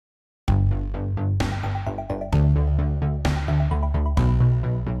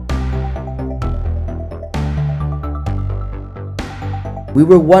We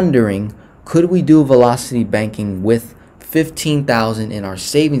were wondering, could we do velocity banking with $15,000 in our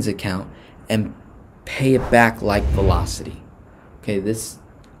savings account and pay it back like velocity? Okay, this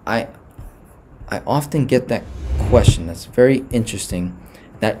I often get that question. That's very interesting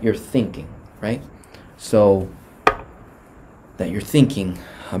that you're thinking, right? So that you're thinking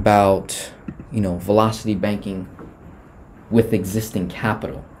about, velocity banking with existing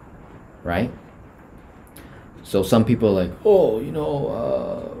capital, right? So some people are like, oh,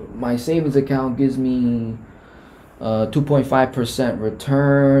 my savings account gives me 2.5%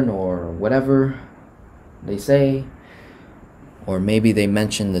 return or whatever they say, or maybe they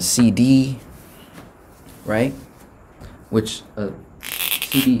mention the CD, right? Which a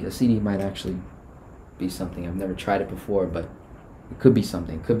CD might actually be something. I've never tried it before, but it could be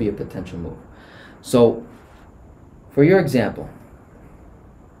something. It could be a potential move. So for your example,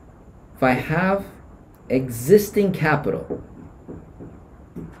 if I have existing capital,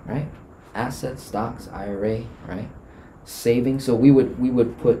 right? Assets, stocks, IRA, right? Savings. So we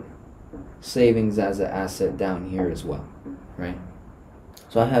would put savings as an asset down here as well, right?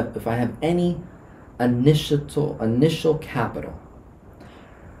 So if I have any initial capital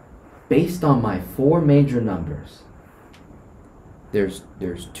based on my 4 major numbers, there's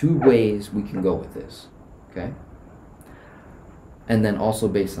 2 ways we can go with this, okay? And then also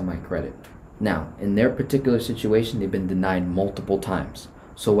based on my credit. Now, in their particular situation, they've been denied multiple times.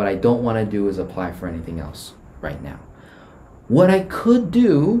 So what I don't want to do is apply for anything else right now. What I could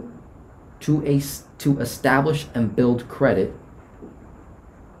do to establish and build credit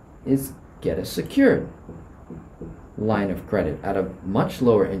is get a secured line of credit at a much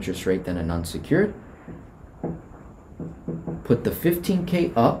lower interest rate than an unsecured. Put the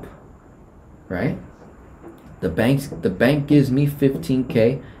 $15K up, right? The bank gives me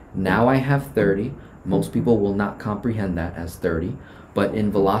 $15K. Now I have 30. Most people will not comprehend that as 30, but in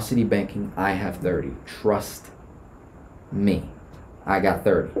velocity banking, I have 30. Trust me, I got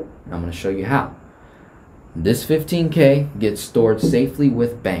 30. And I'm going to show you how. This $15K gets stored safely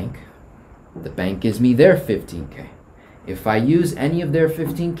with bank. The bank gives me their $15K. If I use any of their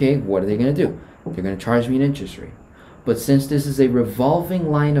 $15K, what are they going to do? They're going to charge me an interest rate. But since this is a revolving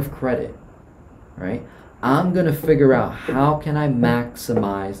line of credit, right? I'm going to figure out how can I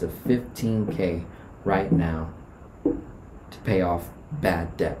maximize the $15K right now to pay off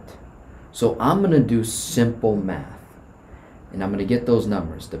bad debt. So I'm going to do simple math. And I'm going to get those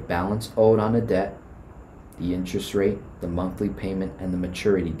numbers. The balance owed on the debt, the interest rate, the monthly payment, and the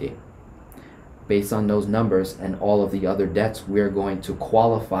maturity date. Based on those numbers and all of the other debts, we're going to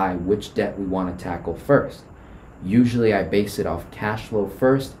qualify which debt we want to tackle first. Usually I base it off cash flow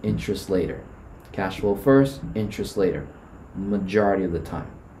first, interest later. Cash flow first, interest later, majority of the time.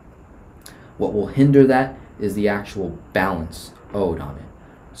 What will hinder that is the actual balance owed on it.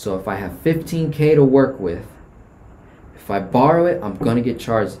 So if I have $15K to work with, if I borrow it, I'm going to get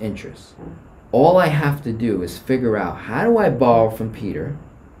charged interest. All I have to do is figure out, how do I borrow from Peter,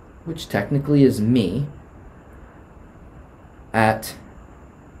 which technically is me, at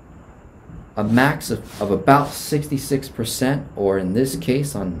a max of about 66%, or in this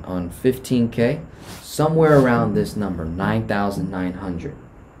case on 15K, somewhere around this number, 9,900,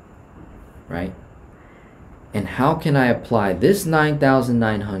 right? And how can I apply this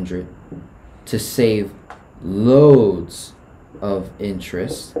 9,900 to save loads of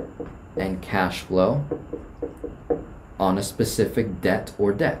interest and cash flow on a specific debt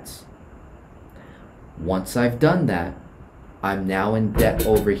or debts? Once I've done that, I'm now in debt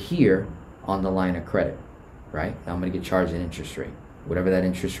over here on the line of credit, right? Now I'm going to get charged an interest rate. Whatever that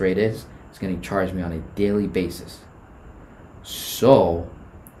interest rate is, it's going to charge me on a daily basis. So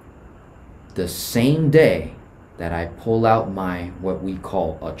the same day that I pull out my, what we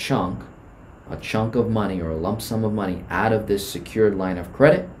call a chunk of money or a lump sum of money out of this secured line of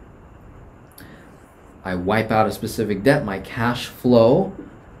credit, I wipe out a specific debt, my cash flow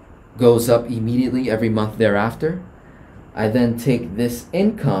goes up immediately every month thereafter. I then take this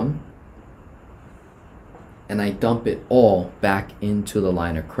income and I dump it all back into the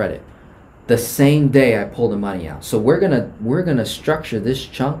line of credit the same day I pull the money out. So we're gonna structure this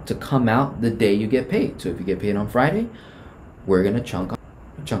chunk to come out the day you get paid. So if you get paid on Friday, we're gonna chunk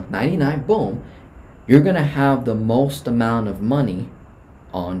 99, boom. You're gonna have the most amount of money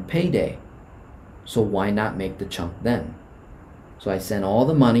on payday. So why not make the chunk then? So I send all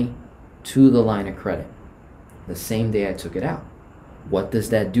the money to the line of credit the same day I took it out. What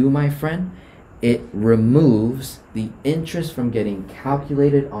does that do, my friend? It removes the interest from getting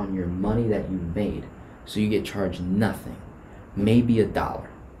calculated on your money that you made. So you get charged nothing. Maybe $1.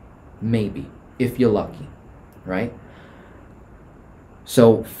 Maybe, if you're lucky, right?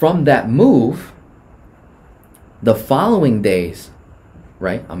 So from that move, the following days,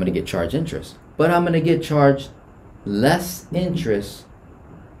 right, I'm going to get charged interest. But I'm going to get charged less interest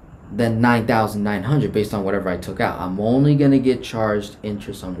than 9,900 based on whatever I took out. I'm only going to get charged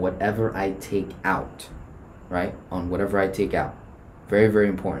interest on whatever I take out, right? On whatever I take out. Very, very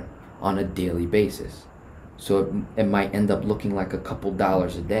important. On a daily basis. So it might end up looking like a couple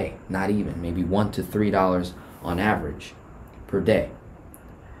dollars a day. Not even. Maybe $1 to $3 on average per day.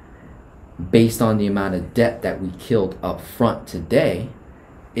 Based on the amount of debt that we killed up front today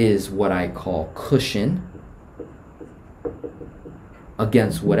is what I call cushion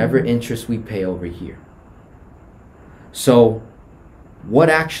against whatever interest we pay over here. So what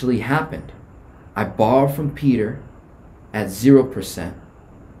actually happened? I borrowed from Peter at 0%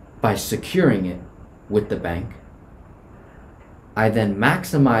 by securing it with the bank. I then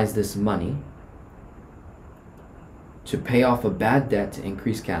maximized this money to pay off a bad debt to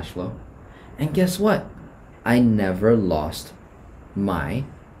increase cash flow. And guess what? I never lost my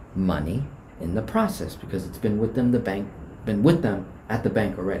money in the process because it's been with them at the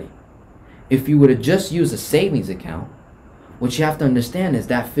bank already. If you would have just used a savings account, what you have to understand is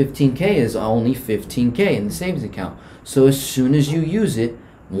that 15K is only 15K in the savings account. So as soon as you use it,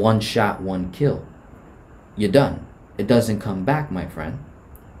 one shot, one kill. You're done. It doesn't come back, my friend.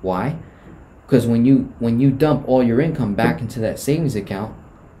 Why? Because when you dump all your income back into that savings account,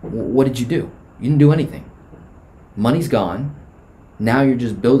 what did you do? You didn't do anything. Money's gone. Now you're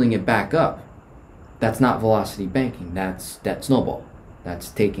just building it back up. That's not velocity banking. That's that snowball. That's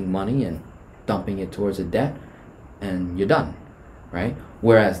taking money and dumping it towards a debt, and you're done, right?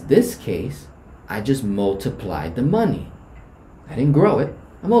 Whereas this case, I just multiplied the money. I didn't grow it.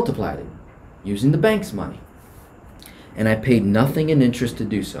 I multiplied it using the bank's money. And I paid nothing in interest to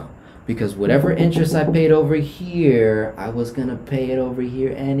do so. Because whatever interest I paid over here, I was going to pay it over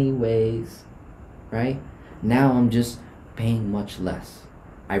here anyways, right? Now I'm just paying much less.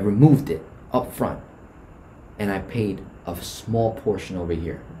 I removed it up front, and I paid a small portion over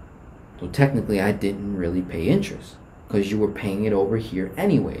here. So technically, I didn't really pay interest because you were paying it over here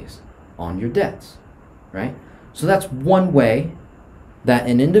anyways on your debts, right? So that's one way that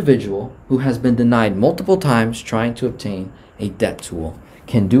an individual who has been denied multiple times trying to obtain a debt tool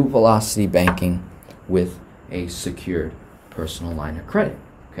can do velocity banking with a secured personal line of credit.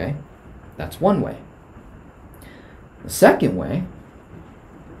 Okay, that's one way. The second way,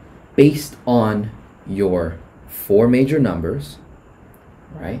 based on your 4 major numbers,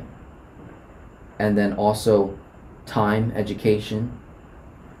 right, and then also time, education,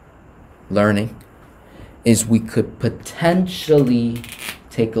 learning, is we could potentially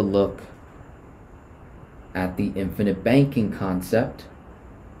take a look at the infinite banking concept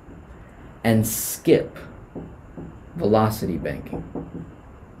and skip velocity banking.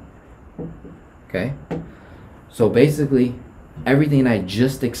 Okay? So basically, everything I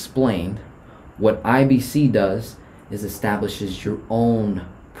just explained, what IBC does is establishes your own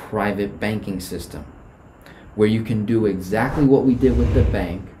private banking system where you can do exactly what we did with the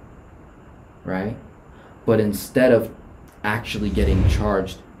bank, right? But instead of actually getting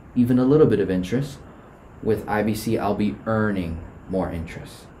charged even a little bit of interest, with IBC, I'll be earning more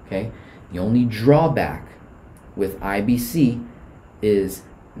interest, okay? The only drawback with IBC is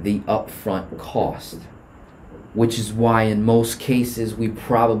the upfront cost, which is why in most cases we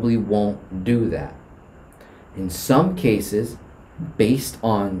probably won't do that. In some cases, based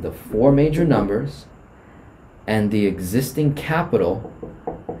on the 4 major numbers and the existing capital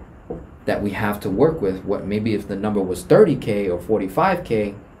that we have to work with, what maybe if the number was 30K or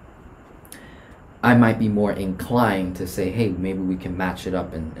 45K, I might be more inclined to say, hey, maybe we can match it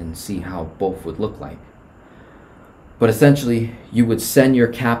up and see how both would look like. But essentially, you would send your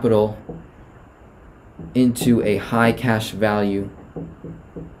capital into a high cash value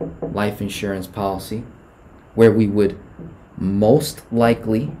life insurance policy where we would most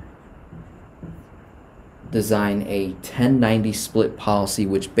likely design a 10/90 split policy,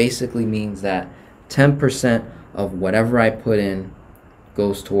 which basically means that 10% of whatever I put in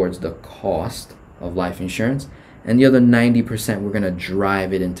goes towards the cost of life insurance, and the other 90% we're going to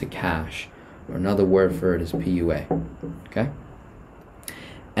drive it into cash, or another word for it is PUA. Okay?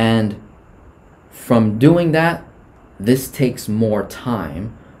 And from doing that, this takes more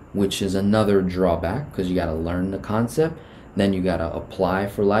time, which is another drawback because you got to learn the concept. Then you got to apply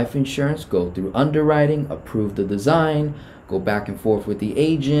for life insurance, go through underwriting, approve the design, go back and forth with the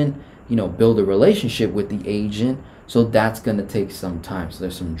agent, build a relationship with the agent. So that's going to take some time. So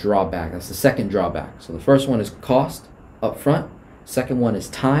there's some drawback. That's the second drawback. So the first one is cost up front. Second one is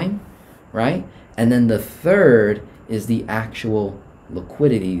time, right? And then the third is the actual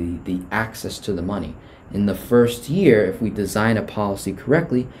liquidity, the access to the money. In the first year, if we design a policy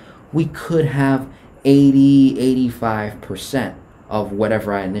correctly, we could have 85% of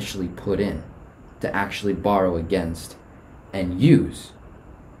whatever I initially put in to actually borrow against and use,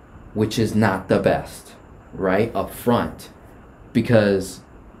 which is not the best, right? Up front. Because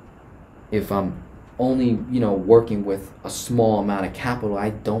if I'm only, working with a small amount of capital, I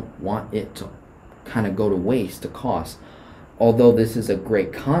don't want it to kind of go to waste, to cost. Although this is a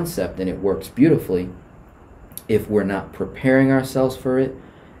great concept and it works beautifully, if we're not preparing ourselves for it,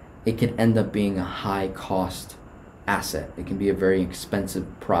 it can end up being a high cost asset. It can be a very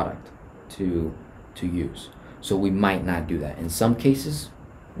expensive product to use. So we might not do that. In some cases,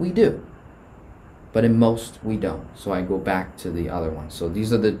 we do. But in most, we don't. So I go back to the other one. So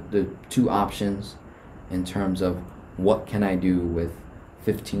these are the two options in terms of what can I do with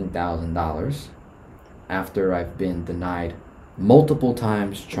 $15,000 after I've been denied multiple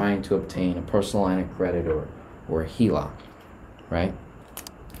times trying to obtain a personal line of credit or a HELOC, right?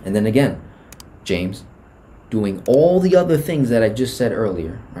 And then again, James, doing all the other things that I just said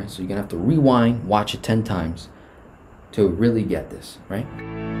earlier, right? So you're gonna have to rewind, watch it 10 times to really get this, right?